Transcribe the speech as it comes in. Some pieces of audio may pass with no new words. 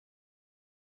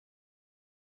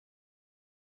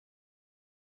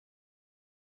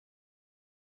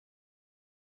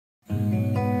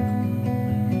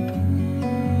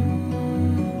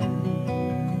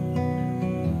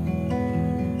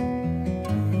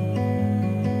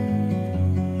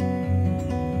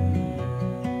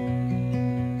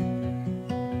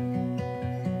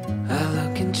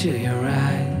into your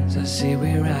eyes, I see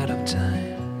we're out of time.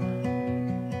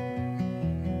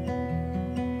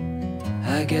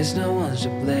 I guess no one's to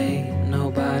blame,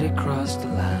 nobody crossed the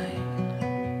line.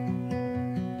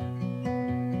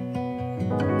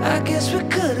 I guess we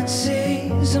couldn't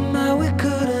see, somehow we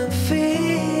couldn't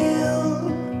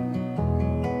feel.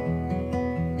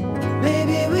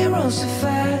 Maybe we rose too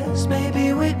fast,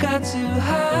 maybe we got too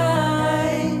high.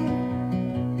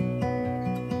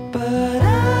 But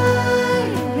I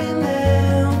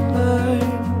remember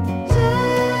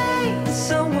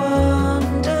days I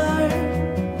wonder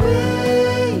we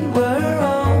were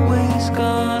always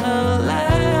gonna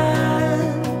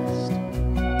last.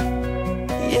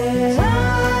 Yeah,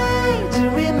 I do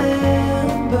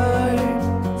remember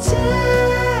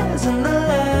tears and the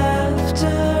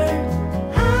laughter.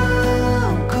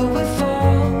 How could we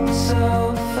fall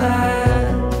so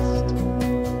fast?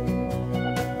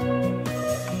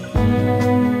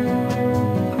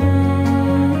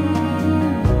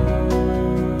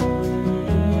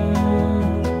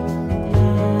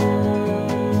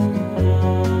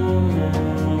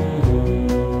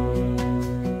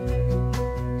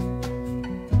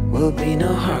 Will be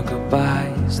no hard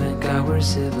goodbyes, thank God we're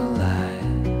civilized.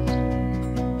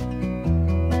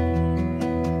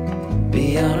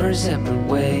 Be on our separate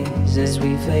ways as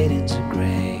we fade into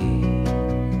gray.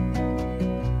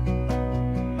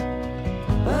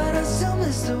 But I still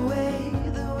miss the way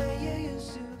you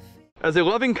used to feel. As a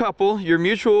loving couple, your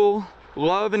mutual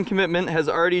love and commitment has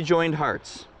already joined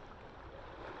hearts.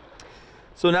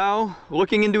 So now,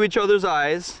 looking into each other's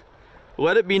eyes,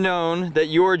 let it be known that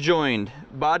you are joined,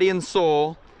 body and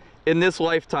soul, in this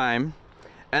lifetime,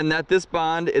 and that this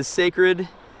bond is sacred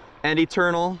and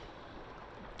eternal,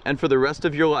 and for the rest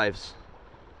of your lives.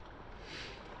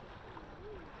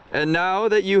 And now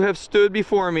that you have stood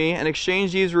before me and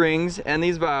exchanged these rings and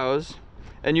these vows,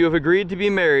 and you have agreed to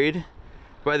be married,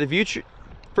 by the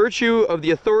virtue of the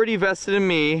authority vested in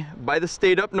me by the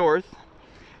state up north,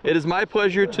 it is my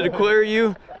pleasure to declare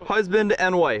you husband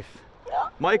and wife.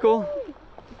 Michael,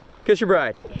 kiss your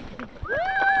bride.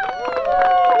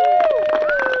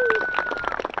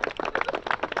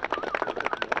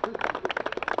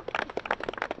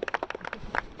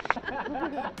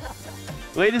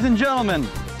 Ladies and gentlemen,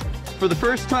 for the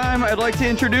first time, I'd like to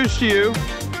introduce to you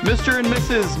Mr. and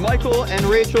Mrs. Michael and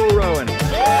Rachel Rowan.